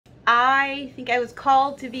I think I was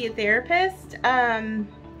called to be a therapist.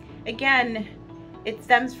 Again, it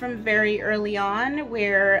stems from very early on,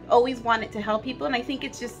 where I always wanted to help people, and I think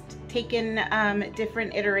it's just taken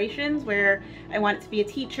different iterations where I wanted to be a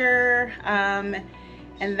teacher,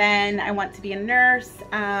 and then I want to be a nurse,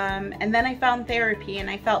 and then I found therapy, and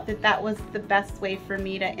I felt that that was the best way for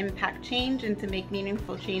me to impact change and to make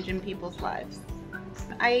meaningful change in people's lives.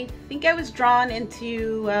 I think I was drawn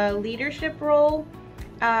into a leadership role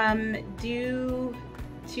due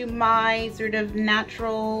to my sort of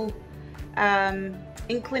natural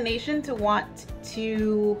inclination to want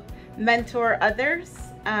to mentor others,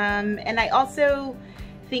 and I also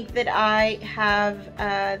think that I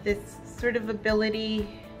have this sort of ability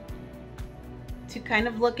to kind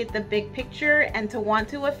of look at the big picture and to want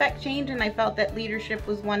to affect change, and I felt that leadership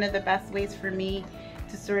was one of the best ways for me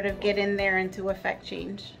to sort of get in there and to affect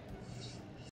change.